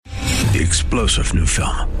The explosive new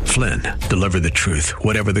film, Flynn, deliver the truth,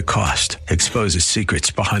 whatever the cost, exposes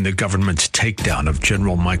secrets behind the government's takedown of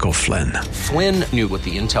General Michael Flynn. Flynn knew what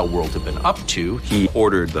the intel world had been up to. He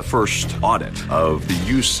ordered the first audit of the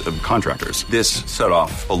use of contractors. This set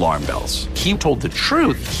off alarm bells. He told the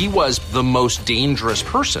truth. He was the most dangerous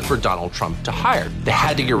person for Donald Trump to hire. They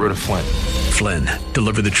had to get rid of Flynn. Flynn,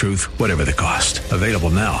 deliver the truth, whatever the cost. Available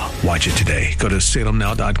now. Watch it today. Go to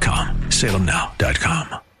salemnow.com.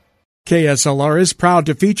 salemnow.com. KSLR is proud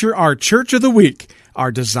to feature our Church of the Week.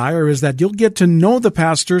 Our desire is that you'll get to know the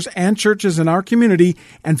pastors and churches in our community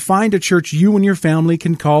and find a church you and your family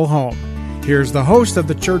can call home. Here's the host of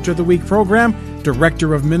the Church of the Week program,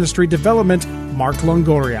 Director of Ministry Development, Mark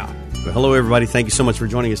Longoria. Well, hello, everybody. Thank you so much for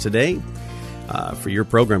joining us today for your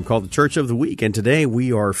program called the Church of the Week. And today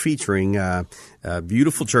we are featuring a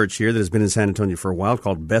beautiful church here that has been in San Antonio for a while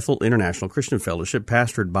called Bethel International Christian Fellowship,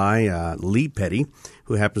 pastored by Lee Petty,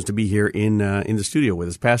 who happens to be here in the studio with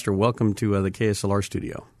us. Pastor, welcome to the KSLR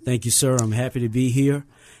studio. Thank you, sir. I'm happy to be here.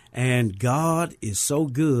 And God is so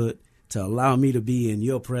good to allow me to be in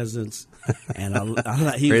your presence. And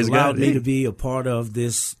He's allowed me to be a part of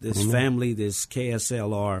this family, this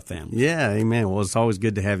KSLR family. Yeah, amen. Well, it's always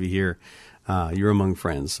good to have you here. You're among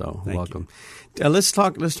friends, so welcome. Let's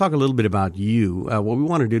talk a little bit about you. What we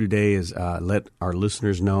want to do today is let our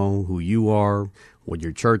listeners know who you are, what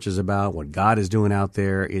your church is about, what God is doing out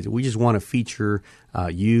there. We just want to feature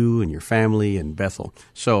you and your family and Bethel.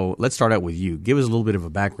 So let's start out with you. Give us a little bit of a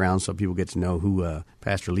background so people get to know who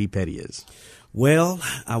Pastor Lee Petty is. Well,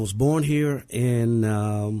 I was born here in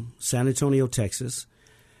San Antonio, Texas,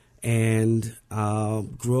 and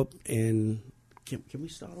grew up in. Can we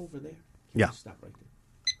start over there? Yeah. Stop right there.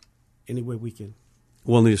 Any way we can.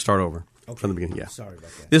 We'll need to start over from the beginning. Yeah. Sorry about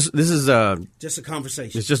that. This is just a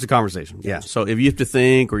conversation. It's just a conversation. Gotcha. Yeah. So if you have to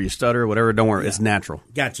think or you stutter or whatever, don't worry. Yeah. It's natural.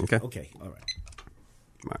 Gotcha. Okay. Okay. All right.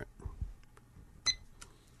 All right.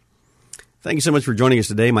 Thank you so much for joining us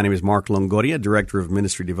today. My name is Mark Longoria, Director of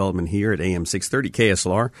Ministry Development here at AM 630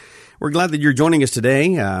 KSLR. We're glad that you're joining us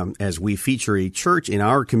today as we feature a church in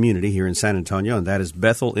our community here in San Antonio, and that is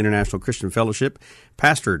Bethel International Christian Fellowship,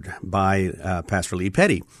 pastored by Pastor Lee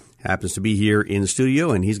Petty. Happens to be here in the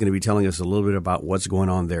studio, and he's going to be telling us a little bit about what's going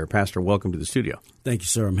on there. Pastor, welcome to the studio. Thank you,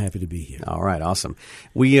 sir. I'm happy to be here. All right, awesome.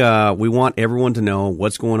 We want everyone to know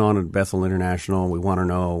what's going on at Bethel International. We want to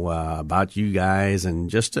know about you guys and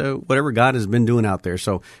just whatever God has been doing out there.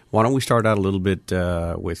 So why don't we start out a little bit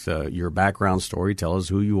with your background story. Tell us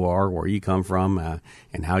who you are, where you come from,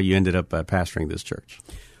 and how you ended up pastoring this church.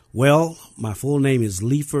 Well, my full name is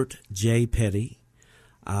Leifert J. Petty.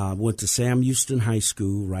 Went to Sam Houston High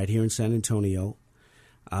School right here in San Antonio.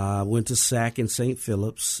 Went to SAC in St.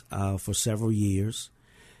 Philip's for several years.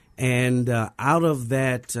 And out of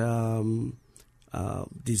that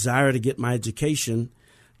desire to get my education,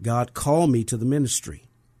 God called me to the ministry.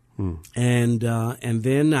 And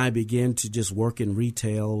then I began to just work in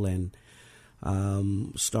retail and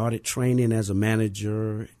started training as a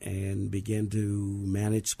manager and began to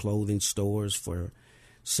manage clothing stores for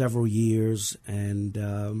several years, and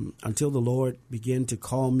until the Lord began to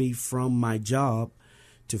call me from my job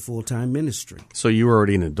to full-time ministry. So you were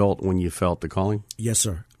already an adult when you felt the calling? Yes,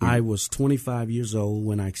 sir. I was 25 years old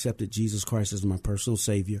when I accepted Jesus Christ as my personal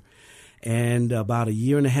Savior, and about a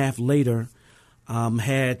year and a half later,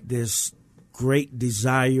 had this great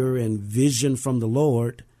desire and vision from the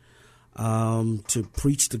Lord to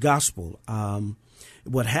preach the gospel.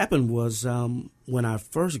 What happened was when I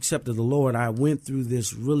first accepted the Lord, I went through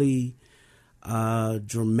this really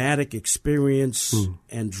dramatic experience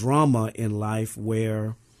and drama in life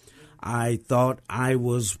where I thought I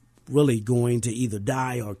was really going to either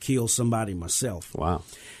die or kill somebody myself. Wow.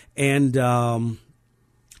 And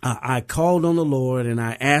I called on the Lord and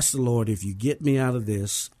I asked the Lord, if you get me out of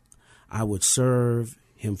this, I would serve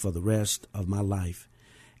him for the rest of my life.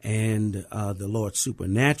 And the Lord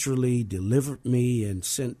supernaturally delivered me and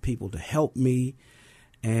sent people to help me.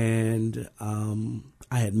 And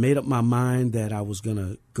I had made up my mind that I was going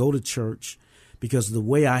to go to church because the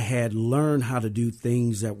way I had learned how to do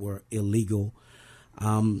things that were illegal,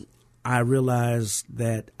 I realized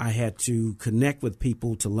that I had to connect with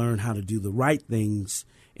people to learn how to do the right things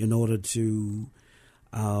in order to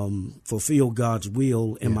fulfill God's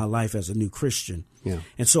will in my life as a new Christian. Yeah.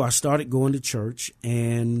 And so I started going to church,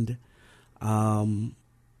 and I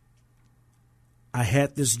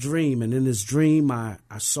had this dream. And in this dream, I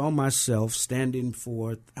saw myself standing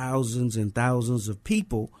for thousands and thousands of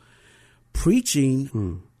people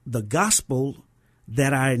preaching the gospel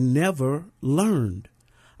that I never learned.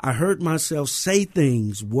 I heard myself say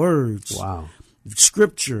things, words,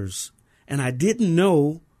 scriptures, and I didn't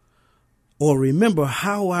know or remember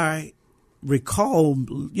how I recall,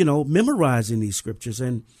 memorizing these scriptures.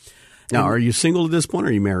 And now, are you single at this point, or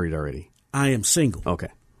are you married already? I am single. Okay.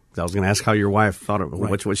 I was going to ask how your wife thought of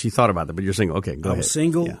Right. what she thought about that, but you're single. Okay, go ahead. I was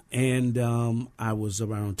single, Yeah. and I was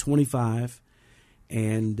around 25,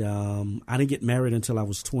 and I didn't get married until I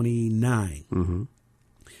was 29. Mm-hmm.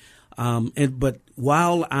 But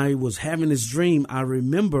while I was having this dream, I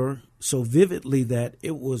remember so vividly that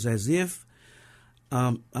it was as if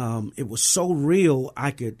it was so real. I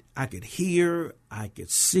could hear, I could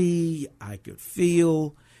see, I could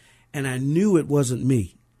feel, and I knew it wasn't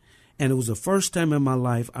me. And it was the first time in my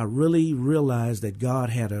life I really realized that God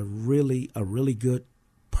had a really good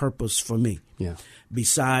purpose for me. Yeah.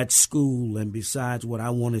 Besides school and besides what I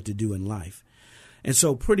wanted to do in life. And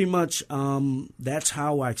so pretty much that's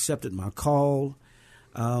how I accepted my call.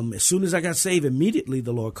 As soon as I got saved, immediately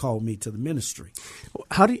the Lord called me to the ministry.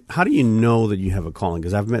 How do you know that you have a calling?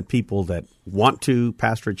 Because I've met people that want to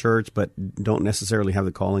pastor a church but don't necessarily have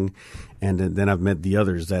the calling, and then I've met the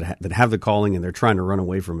others that have the calling and they're trying to run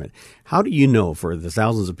away from it. How do you know, for the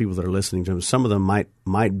thousands of people that are listening to them, some of them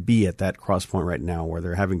might be at that cross point right now where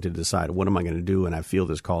they're having to decide, what am I going to do? And I feel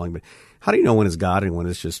this calling, but how do you know when it's God and when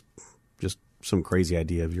it's just some crazy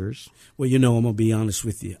idea of yours? Well, I'm going to be honest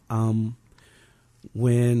with you.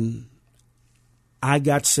 When I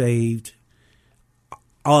got saved,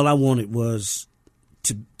 all I wanted was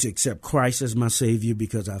to accept Christ as my Savior,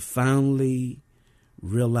 because I finally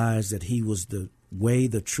realized that He was the way,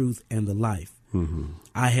 the truth, and the life. Mm-hmm.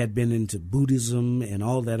 I had been into Buddhism and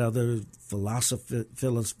all that other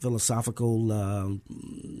philosophical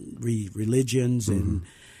religions, and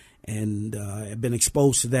I've been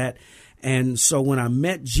exposed to that. And so when I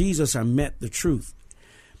met Jesus, I met the truth.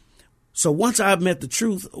 So once I met the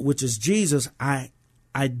truth, which is Jesus, I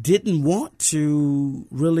didn't want to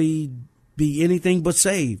really be anything but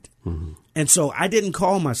saved. Mm-hmm. And so I didn't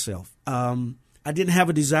call myself. I didn't have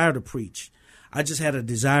a desire to preach. I just had a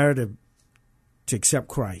desire to accept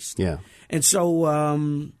Christ. Yeah. And so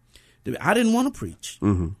I didn't want to preach.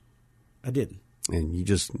 Mm-hmm. I didn't. And you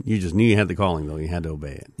just knew you had the calling, though. You had to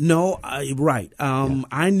obey it. No, right.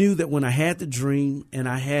 I knew that when I had the dream, and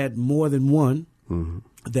I had more than one, mm-hmm.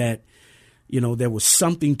 that there was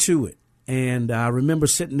something to it. And I remember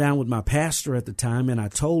sitting down with my pastor at the time, and I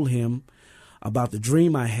told him about the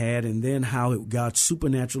dream I had, and then how God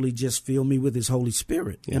supernaturally just filled me with His Holy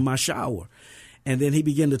Spirit in my shower. And then He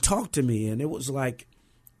began to talk to me, and it was like,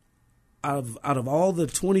 out of all the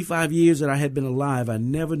 25 years that I had been alive, I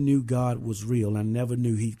never knew God was real. I never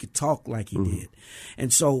knew He could talk like He did.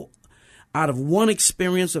 And so out of one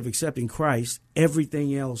experience of accepting Christ,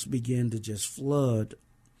 everything else began to just flood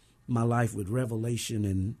my life with revelation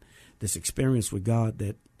and this experience with God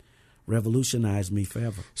that revolutionized me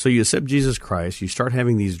forever. So you accept Jesus Christ, you start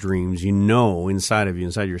having these dreams, inside of you,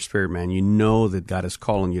 inside your spirit, man, that God is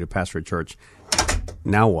calling you to pastor a church.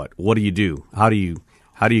 Now what? What do you do? How do you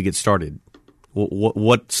get started?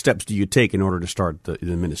 What steps do you take in order to start the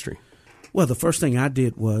ministry? Well, the first thing I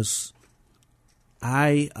did was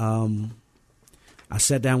I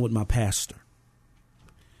sat down with my pastor,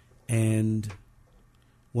 and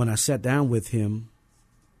when I sat down with him,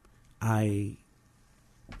 I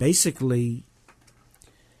basically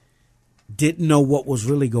didn't know what was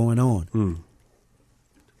really going on.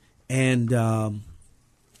 And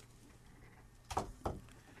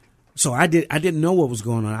so I didn't know what was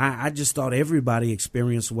going on. I just thought everybody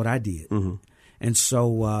experienced what I did. Mm-hmm. And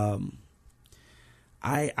so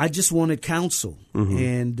I just wanted counsel. Mm-hmm.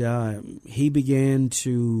 And he began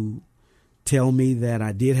to tell me that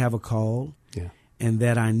I did have a call. Yeah. And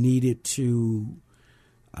that I needed to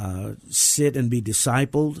sit and be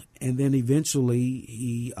discipled. And then eventually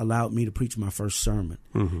he allowed me to preach my first sermon.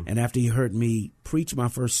 Mm-hmm. And after he heard me preach my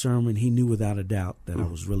first sermon, he knew without a doubt that I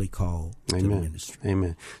was really called to the ministry.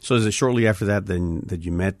 Amen. So is it shortly after that then that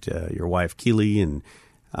you met your wife, Keely, and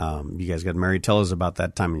you guys got married? Tell us about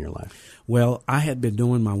that time in your life. Well, I had been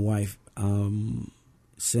knowing my wife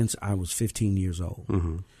since I was 15 years old.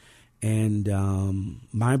 Mm-hmm. And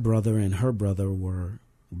my brother and her brother were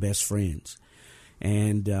best friends.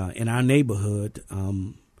 And in our neighborhood,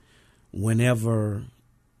 whenever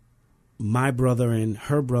my brother and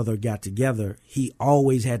her brother got together, he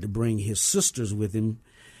always had to bring his sisters with him.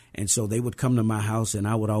 And so they would come to my house, and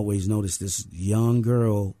I would always notice this young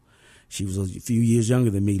girl. She was a few years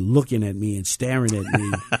younger than me, looking at me and staring at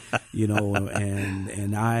me,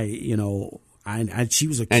 and I, she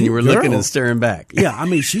was a cute and you were girl. Looking and staring back. Yeah, I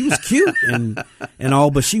mean, she was cute and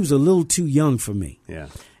all, but she was a little too young for me. Yeah.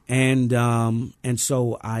 And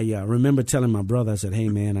so I remember telling my brother, I said, "Hey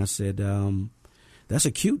man," I said, "that's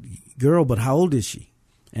a cute girl, but how old is she?"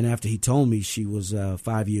 And after he told me she was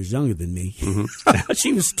 5 years younger than me,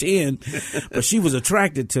 she was 10, but she was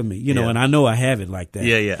attracted to me, you know, and I know I have it like that.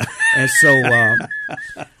 Yeah. And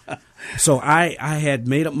so I had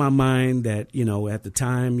made up my mind that, you know, at the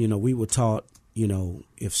time, you know, we were taught, you know,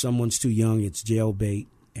 if someone's too young, it's jail bait.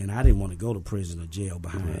 And I didn't want to go to prison or jail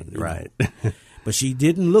behind. Right. But she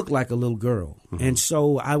didn't look like a little girl. Mm-hmm. And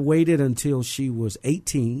so I waited until she was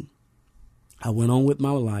 18. I went on with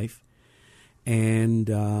my life. And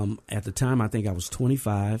at the time, I think I was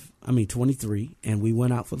 23, and we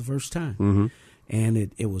went out for the first time. Mm-hmm.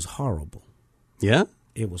 And it was horrible. Yeah?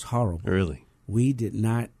 It was horrible. Really? We did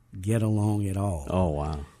not get along at all. Oh,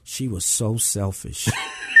 wow. She was so selfish.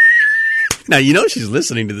 Now, you know she's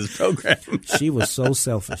listening to this program. She was so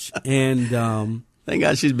selfish. And thank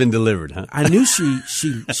God she's been delivered, huh? I knew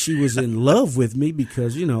she was in love with me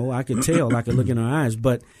because, you know, I could tell, I could look in her eyes,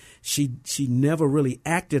 but she never really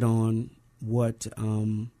acted on what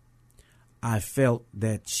I felt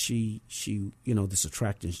that she you know, this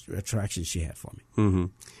attraction she had for me. Mm-hmm.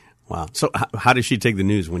 Wow. So how did she take the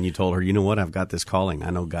news when you told her, you know what, I've got this calling. I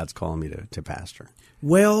know God's calling me to pastor.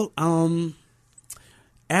 Well,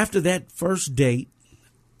 after that first date,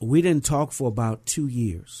 we didn't talk for about 2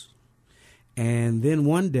 years. And then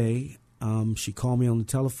one day, she called me on the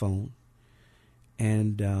telephone.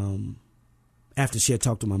 And after she had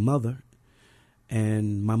talked to my mother,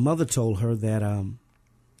 and my mother told her that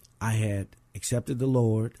I had accepted the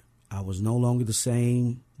Lord. I was no longer the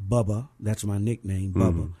same Bubba. That's my nickname,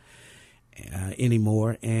 Bubba,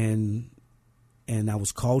 anymore. And I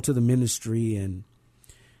was called to the ministry, and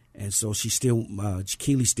so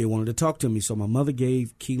Keely still wanted to talk to me. So my mother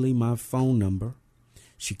gave Keely my phone number.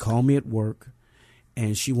 She called me at work,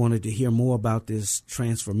 and she wanted to hear more about this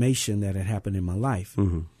transformation that had happened in my life.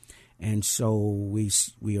 Mm-hmm. And so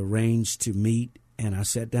we arranged to meet, and I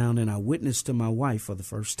sat down and I witnessed to my wife for the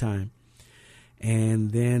first time.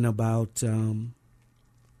 And then about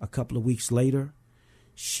a couple of weeks later,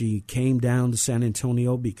 she came down to San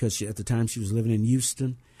Antonio because at the time she was living in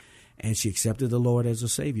Houston. And she accepted the Lord as a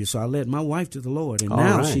Savior. So I led my wife to the Lord. And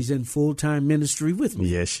now she's in full-time ministry with me.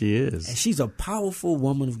 Yes, she is. And she's a powerful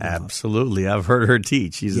woman of God. Absolutely. I've heard her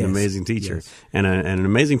teach. She's an amazing teacher and an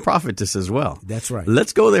amazing prophetess as well. That's right.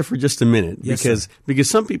 Let's go there for just a minute. Yes, because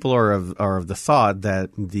some people are of the thought that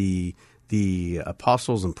the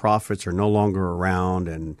apostles and prophets are no longer around,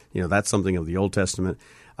 and you know that's something of the Old Testament.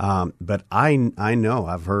 But I know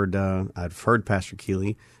I've heard Pastor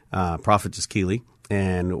Keely, Prophetess Keely,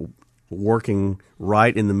 and working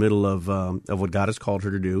right in the middle of what God has called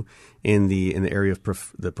her to do in the area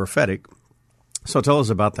of the prophetic. So tell us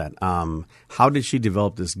about that. How did she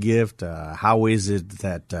develop this gift? How is it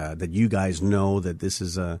that you guys know that this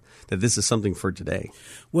is something for today?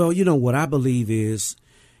 Well, you know what I believe is,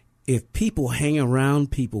 if people hang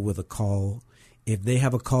around people with a call, if they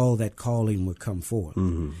have a call, that calling would come forth.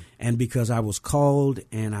 Mm-hmm. And because I was called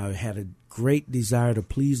and I had a great desire to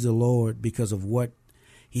please the Lord because of what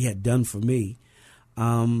He had done for me,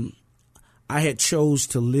 I had chose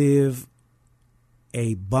to live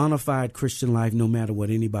a bona fide Christian life no matter what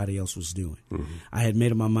anybody else was doing. Mm-hmm. I had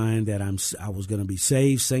made up my mind that I was going to be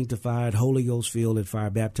saved, sanctified, Holy Ghost filled, and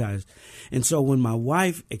fire baptized. And so when my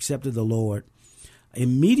wife accepted the Lord,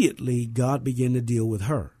 immediately God began to deal with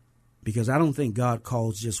her. Because I don't think God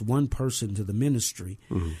calls just one person to the ministry.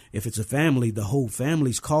 Mm-hmm. If it's a family, the whole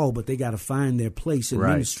family's called, but they got to find their place in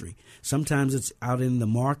ministry. Sometimes it's out in the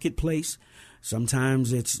marketplace.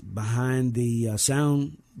 Sometimes it's behind the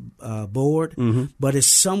sound board, but it's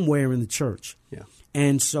somewhere in the church. Yeah.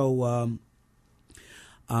 And so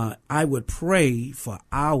I would pray for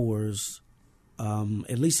hours,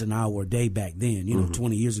 at least an hour a day back then. You know,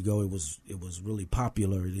 20 years ago, it was really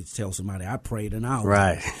popular to tell somebody I prayed an hour.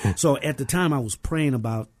 Right. So at the time, I was praying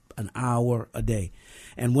about an hour a day.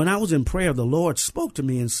 And when I was in prayer, the Lord spoke to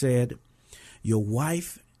me and said, your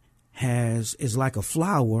wife is like a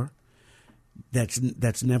flower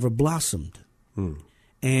that's never blossomed.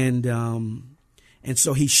 And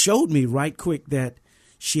so He showed me right quick that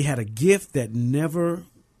she had a gift that never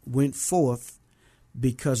went forth,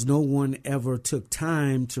 because no one ever took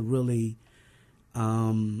time to really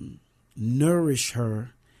nourish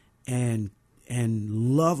her and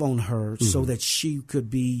love on her so that she could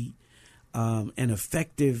be an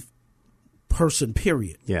effective person,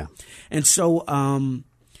 period. Yeah. And so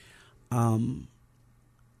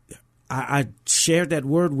I shared that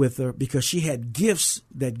word with her because she had gifts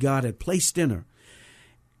that God had placed in her.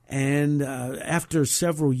 And after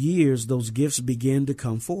several years, those gifts began to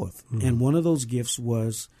come forth. Mm-hmm. And one of those gifts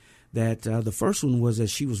was that the first one was that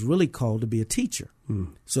she was really called to be a teacher.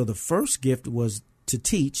 Mm-hmm. So the first gift was to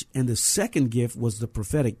teach, and the second gift was the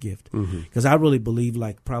prophetic gift. Because I really believe,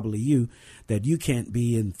 like probably you, that you can't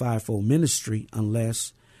be in fivefold ministry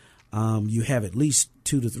unless you have at least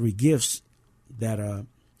 2 to 3 gifts that are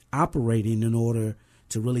operating in order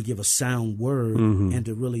to really give a sound word and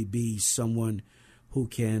to really be someone who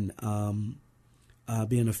can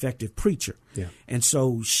be an effective preacher. Yeah. And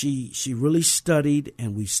so she really studied,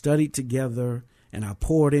 and we studied together, and I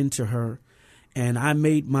poured into her, and I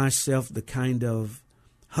made myself the kind of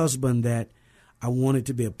husband that I wanted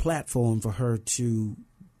to be a platform for her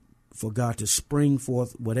for God to spring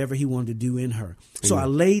forth whatever he wanted to do in her. So I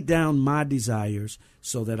laid down my desires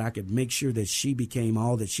so that I could make sure that she became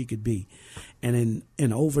all that she could be. And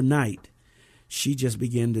in overnight, she just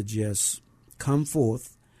began to just come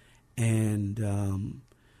forth, and her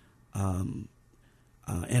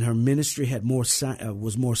ministry had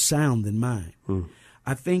was more sound than mine.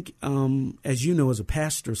 I think, as you know, as a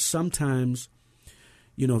pastor, sometimes,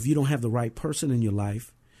 if you don't have the right person in your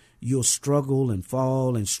life, you'll struggle and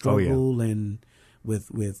fall and struggle and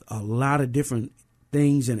with a lot of different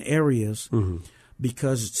things and areas,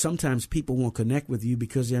 because sometimes people won't connect with you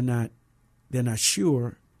because they're not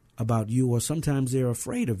sure about you, or sometimes they're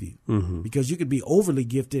afraid of you, because you could be overly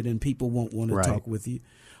gifted and people won't want to talk with you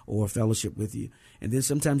or fellowship with you. And then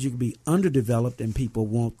sometimes you could be underdeveloped and people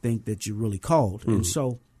won't think that you're really called. And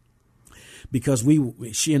so because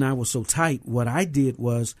she and I were so tight, what I did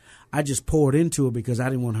was I just poured into her because I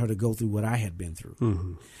didn't want her to go through what I had been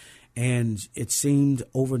through. And it seemed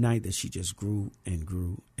overnight that she just grew and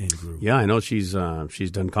grew and grew. Yeah, I know she's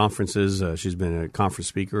done conferences. She's been a conference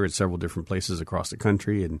speaker at several different places across the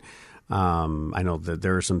country, and I know that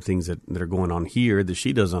there are some things that are going on here that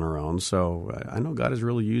she does on her own. So I know God has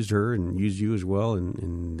really used her and used you as well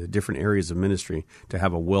in the different areas of ministry to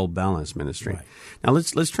have a well-balanced ministry. Right. Now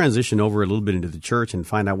let's transition over a little bit into the church and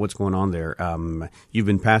find out what's going on there. You've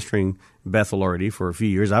been pastoring Bethel already for a few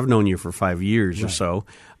years. I've known you for 5 years or so,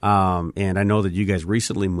 and I know that you guys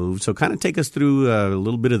recently moved. So kind of take us through a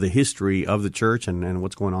little bit of the history of the church and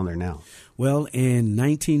what's going on there now. Well, in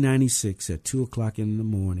 1996 at 2 o'clock in the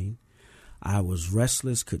morning, I was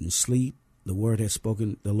restless, couldn't sleep. The Lord had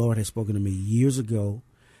spoken to me years ago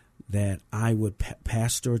that I would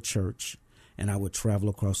pastor a church and I would travel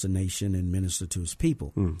across the nation and minister to his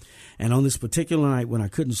people. And on this particular night when I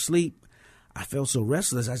couldn't sleep, I felt so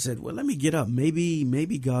restless. I said, well, let me get up.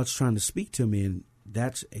 Maybe God's trying to speak to me. And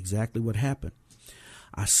that's exactly what happened.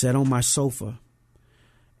 I sat on my sofa,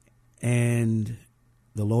 and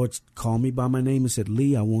the Lord called me by my name and said,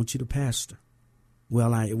 Lee, I want you to pastor.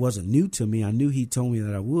 Well, it wasn't new to me. I knew he told me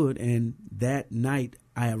that I would. And that night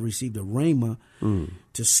I had received a rhema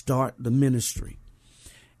to start the ministry.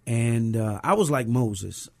 And I was like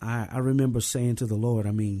Moses. I remember saying to the Lord,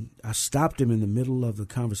 I stopped him in the middle of the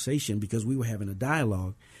conversation because we were having a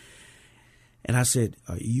dialogue. And I said,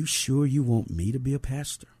 are you sure you want me to be a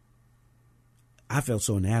pastor? I felt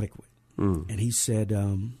so inadequate. And he said,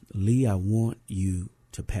 Lee, I want you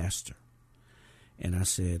to pastor. And I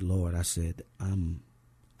said, Lord, I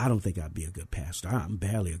don't think I'd be a good pastor. I'm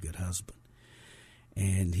barely a good husband.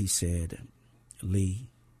 And he said,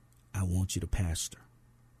 Lee, I want you to pastor.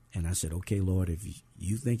 And I said, okay, Lord, if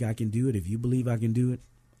you think I can do it, if you believe I can do it,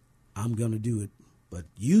 I'm going to do it. But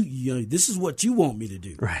you this is what you want me to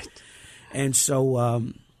do. Right. And so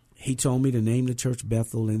he told me to name the church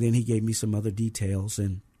Bethel, and then he gave me some other details.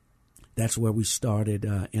 And that's where we started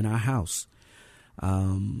in our house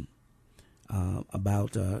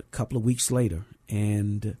about a couple of weeks later.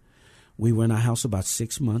 And we were in our house about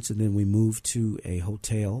 6 months, and then we moved to a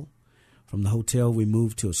hotel. From the hotel, we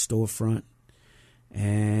moved to a storefront.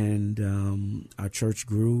 And our church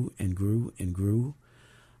grew and grew and grew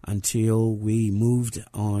until we moved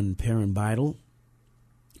on Perrin Bidle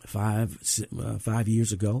 5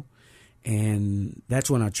 years ago. And that's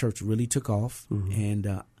when our church really took off.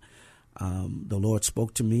 And the Lord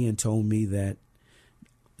spoke to me and told me that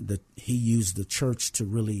he used the church to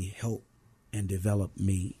really help and develop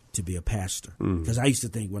me to be a pastor. Because I used to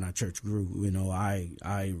think when our church grew, I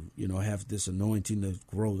have this anointing to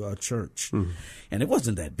grow a church. And it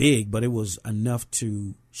wasn't that big, but it was enough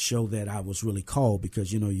to show that I was really called,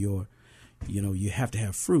 because, you have to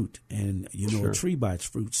have fruit, and, a tree by its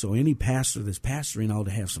fruit. So any pastor that's pastoring ought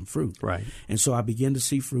to have some fruit. Right. And so I began to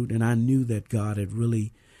see fruit, and I knew that God had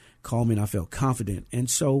really called me, and I felt confident. And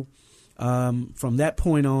so from that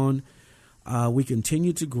point on, we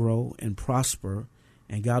continued to grow and prosper,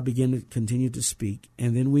 and God began to continue to speak.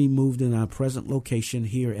 And then we moved in our present location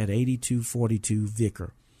here at 8242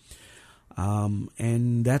 Vicar.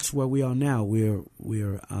 And that's where we are now. We're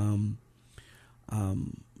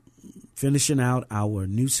finishing out our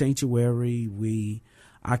new sanctuary. We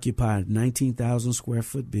occupy a 19,000 square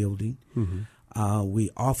foot building.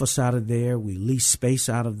 We office out of there. We lease space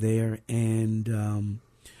out of there, and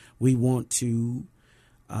we want to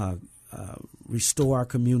restore our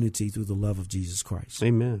community through the love of Jesus Christ.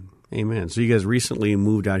 Amen. Amen. So you guys recently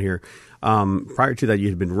moved out here. Prior to that, you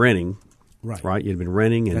had been renting. Right. You'd been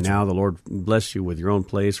renting, and now the Lord blessed you with your own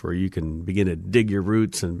place where you can begin to dig your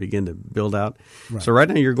roots and begin to build out. Right. So right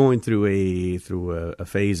now you're going through a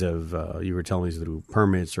phase of, you were telling us, through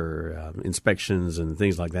permits or inspections and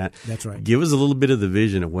things like that. That's right. Give us a little bit of the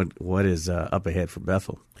vision of what is up ahead for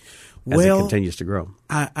Bethel as it continues to grow.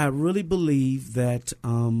 I really believe that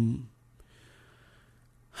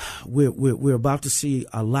we're about to see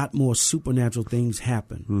a lot more supernatural things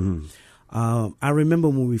happen. I remember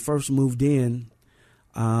when we first moved in,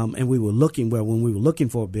 and when we were looking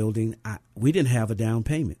for a building, we didn't have a down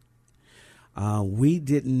payment. We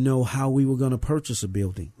didn't know how we were going to purchase a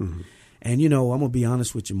building. And, I'm going to be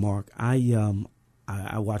honest with you, Mark. I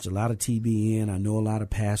watch a lot of TBN. I know a lot of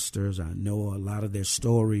pastors. I know a lot of their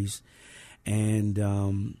stories. And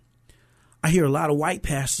I hear a lot of white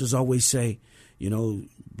pastors always say,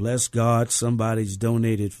 bless God, somebody's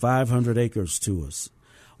donated 500 acres to us.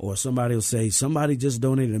 Or somebody will say, somebody just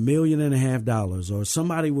donated $1.5 million, or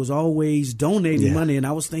somebody was always donating money. And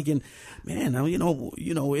I was thinking, man, I'm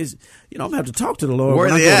gonna have to talk to the Lord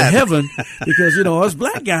when I go to heaven because, us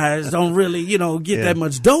black guys don't really, get that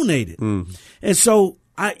much donated. And so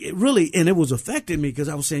it was affecting me because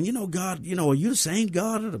I was saying, God, are you the same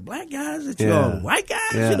God of the black guys that you are the white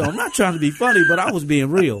guys? I'm not trying to be funny, but I was being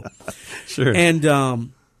real. Sure. And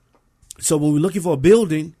so when we're looking for a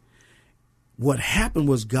building, what happened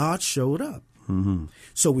was God showed up.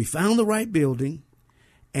 So we found the right building,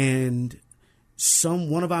 and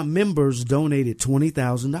one of our members donated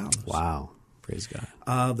 $20,000. Wow. Praise God.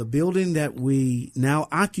 The building that we now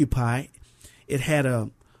occupy, it had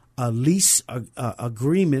a lease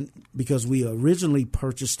agreement because we originally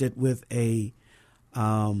purchased it with it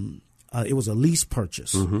was a lease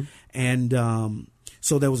purchase. And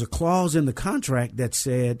so there was a clause in the contract that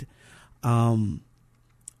said,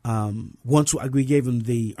 once we gave him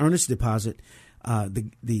the earnest deposit,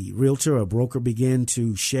 the realtor or broker began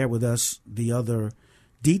to share with us the other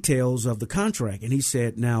details of the contract. And he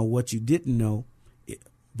said, now, what you didn't know,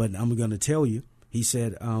 but I'm going to tell you, he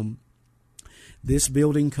said, this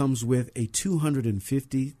building comes with a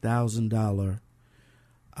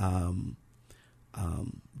 $250,000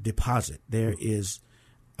 deposit. There is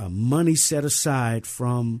money set aside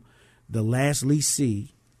from the last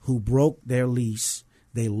leasee who broke their lease.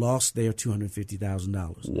 They lost their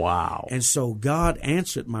 $250,000. Wow. And so God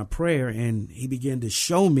answered my prayer, and he began to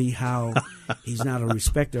show me how he's not a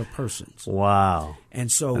respecter of persons. Wow.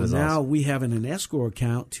 And so now awesome. We have in an escrow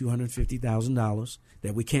account $250,000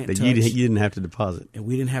 that we can't touch. You didn't have to deposit. And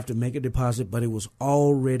we didn't have to make a deposit, but it was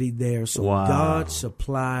already there. So wow. God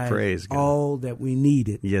supplied all that we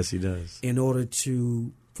needed. Yes, he does. In order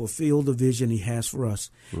to fulfill the vision he has for us.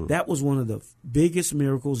 That was one of the biggest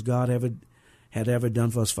miracles God had ever done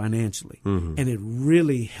for us financially. And it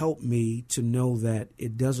really helped me to know that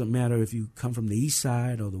it doesn't matter if you come from the east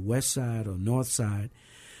side or the west side or north side.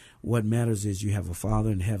 What matters is you have a Father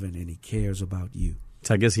in heaven, and he cares about you.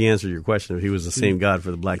 So I guess he answered your question. If he was the same God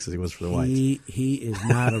for the blacks as he was for the whites. He is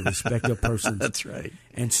not a respecter of persons. That's right.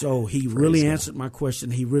 And so he really answered my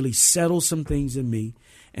question. He really settled some things in me.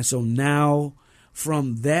 And so now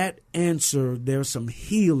from that answer, there's some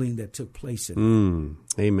healing that took place in me.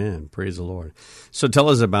 Amen. Praise the Lord. So tell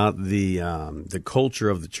us about the culture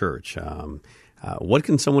of the church. What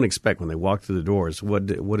can someone expect when they walk through the doors? What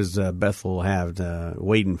does Bethel have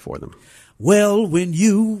waiting for them? Well, when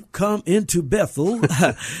you come into Bethel,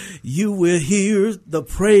 you will hear the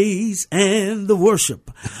praise and the worship.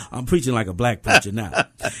 I'm preaching like a black preacher now.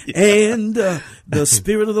 And the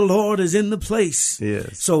Spirit of the Lord is in the place.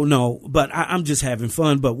 Yes. So, no, but I'm just having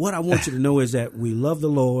fun. But what I want you to know is that we love the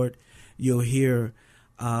Lord. You'll hear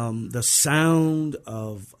the sound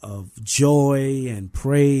of joy and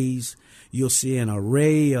praise. You'll see an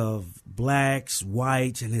array of blacks,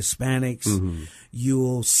 whites, and Hispanics.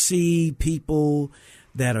 You'll see people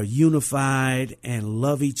that are unified and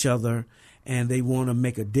love each other, and they want to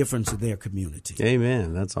make a difference in their community.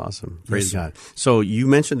 Amen. That's awesome. Praise God. So you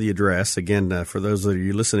mentioned the address. Again, for those of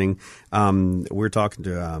you listening, we're talking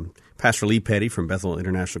to Pastor Lee Petty from Bethel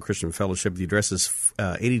International Christian Fellowship. The address is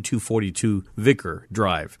 8242 Vicar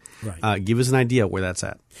Drive. Right. Give us an idea where that's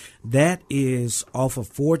at. That is off of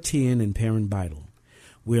 410 in Perrin-Beitel.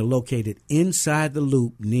 We're located inside the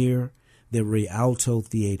loop near the Rialto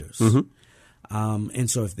Theaters. And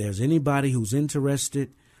so if there's anybody who's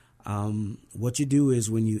interested, What you do is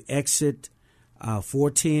when you exit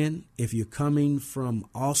 410, if you're coming from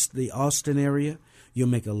the Austin area, you'll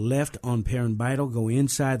make a left on Perrin Beitel, go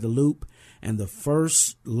inside the loop, and the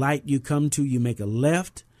first light you come to, you make a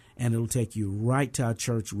left, and it'll take you right to our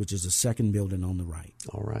church, which is the second building on the right.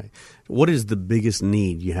 All right. What is the biggest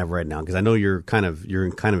need you have right now? Because I know you're kind of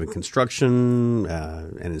in construction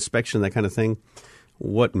and inspection, that kind of thing.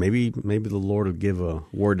 What maybe the Lord would give a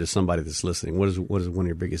word to somebody that's listening. What is one of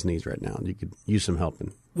your biggest needs right now? You could use some help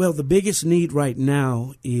in. Well, the biggest need right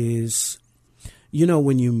now is,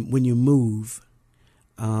 when you move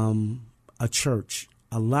a church,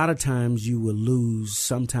 a lot of times you will lose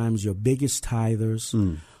sometimes your biggest tithers,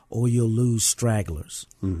 or you'll lose stragglers,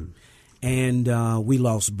 and we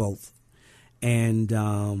lost both. And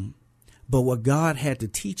but what God had to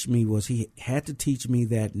teach me was He had to teach me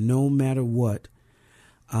that no matter what.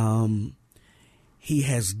 He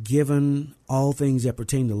has given all things that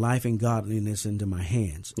pertain to life and godliness into my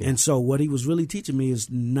hands. Yeah. And so what he was really teaching me is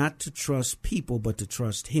not to trust people, but to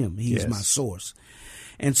trust him. He's my source.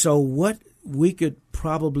 And so what we could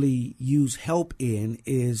probably use help in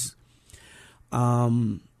is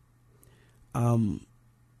I'm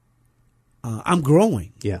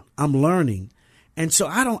growing. Yeah. I'm learning. And so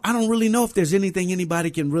I don't really know if there's anything anybody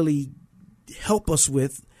can really help us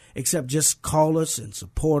with, except just call us and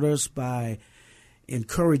support us by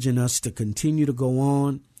encouraging us to continue to go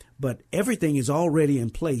on. But everything is already in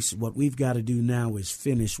place. What we've got to do now is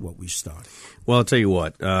finish what we started. Well, I'll tell you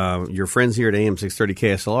what. Your friends here at AM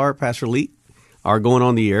 630 KSLR, Pastor Lee, are going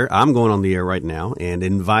on the air. I'm going on the air right now and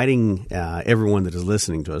inviting everyone that is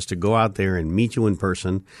listening to us to go out there and meet you in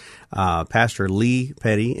person. Pastor Lee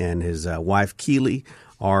Petty and his wife Keely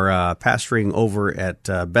are pastoring over at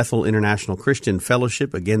Bethel International Christian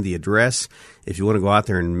Fellowship. Again, the address, if you want to go out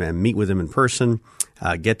there and meet with them in person,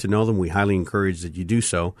 get to know them, we highly encourage that you do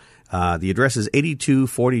so. The address is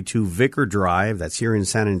 8242 Vicar Drive. That's here in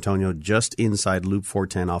San Antonio, just inside Loop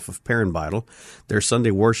 410 off of Perrin Beitel. Their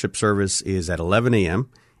Sunday worship service is at 11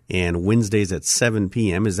 a.m. and Wednesdays at 7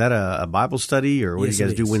 p.m. Is that a Bible study, or what do you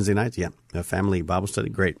guys do Wednesday nights? Yeah, a family Bible study.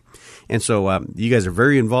 Great. And so you guys are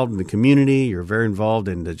very involved in the community. You're very involved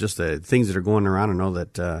in just the things that are going around. I know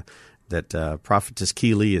that Prophetess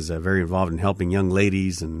Keeley is very involved in helping young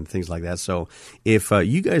ladies and things like that. So if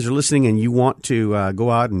you guys are listening and you want to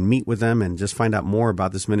go out and meet with them and just find out more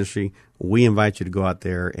about this ministry, we invite you to go out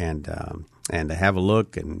there and have a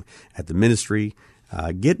look and at the ministry.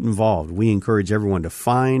 Get involved. We encourage everyone to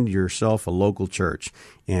find yourself a local church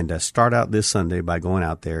and start out this Sunday by going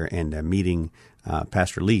out there and meeting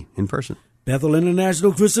Pastor Lee in person. Bethel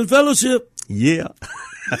International Christian Fellowship. Yeah.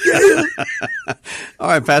 All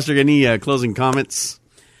right, Pastor, any closing comments?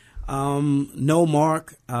 No,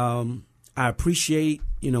 Mark. I appreciate,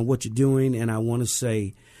 what you're doing, and I want to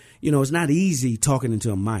say, it's not easy talking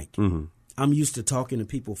into a mic. Mm-hmm. I'm used to talking to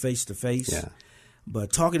people face to face. Yeah.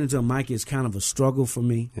 But talking into a mic is kind of a struggle for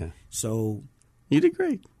me. Yeah. So you did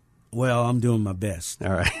great. Well, I'm doing my best.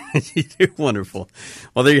 All right. You did wonderful.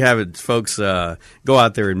 Well, there you have it, folks. Go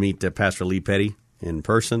out there and meet Pastor Lee Petty in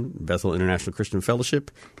person, Bethel International Christian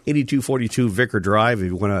Fellowship, 8242 Vicar Drive. If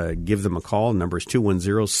you want to give them a call, number is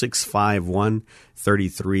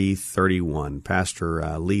 210-651-3331.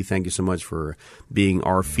 Pastor Lee, thank you so much for being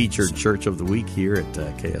our featured Church of the Week here at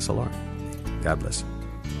KSLR. God bless you.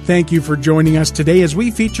 Thank you for joining us today as we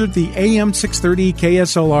featured the AM 630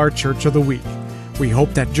 KSLR Church of the Week. We hope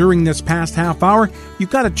that during this past half hour, you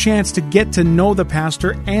got a chance to get to know the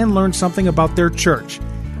pastor and learn something about their church.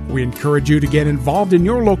 We encourage you to get involved in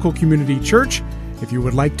your local community church. If you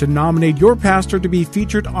would like to nominate your pastor to be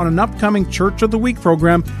featured on an upcoming Church of the Week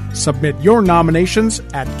program, submit your nominations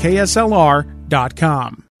at kslr.com.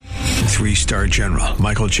 3-star General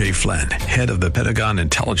Michael J. Flynn, head of the Pentagon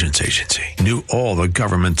Intelligence Agency, knew all the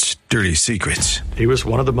government's dirty secrets. He was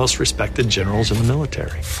one of the most respected generals in the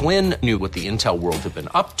military. Flynn knew what the intel world had been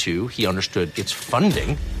up to. He understood its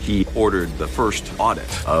funding. He ordered the first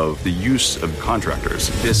audit of the use of contractors.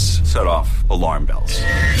 This set off alarm bells.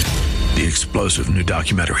 The explosive new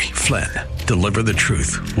documentary, Flynn, Deliver the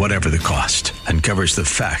Truth, Whatever the Cost, uncovers the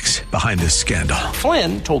facts behind this scandal.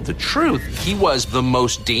 Flynn told the truth. He was the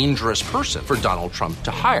most dangerous person for Donald Trump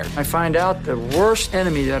to hire. I find out the worst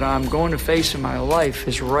enemy that I'm going to face in my life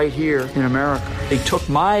is right here in America. They took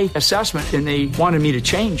my assessment and they wanted me to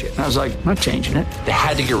change it. And I was like, I'm not changing it. They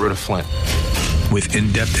had to get rid of Flynn. With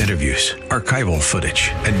in-depth interviews, archival footage,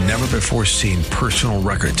 and never-before-seen personal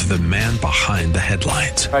records of the man behind the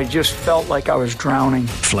headlines. I just felt like I was drowning.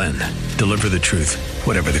 Flynn, Deliver the Truth,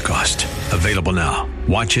 Whatever the Cost. Available now.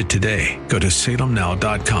 Watch it today. Go to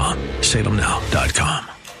salemnow.com. salemnow.com.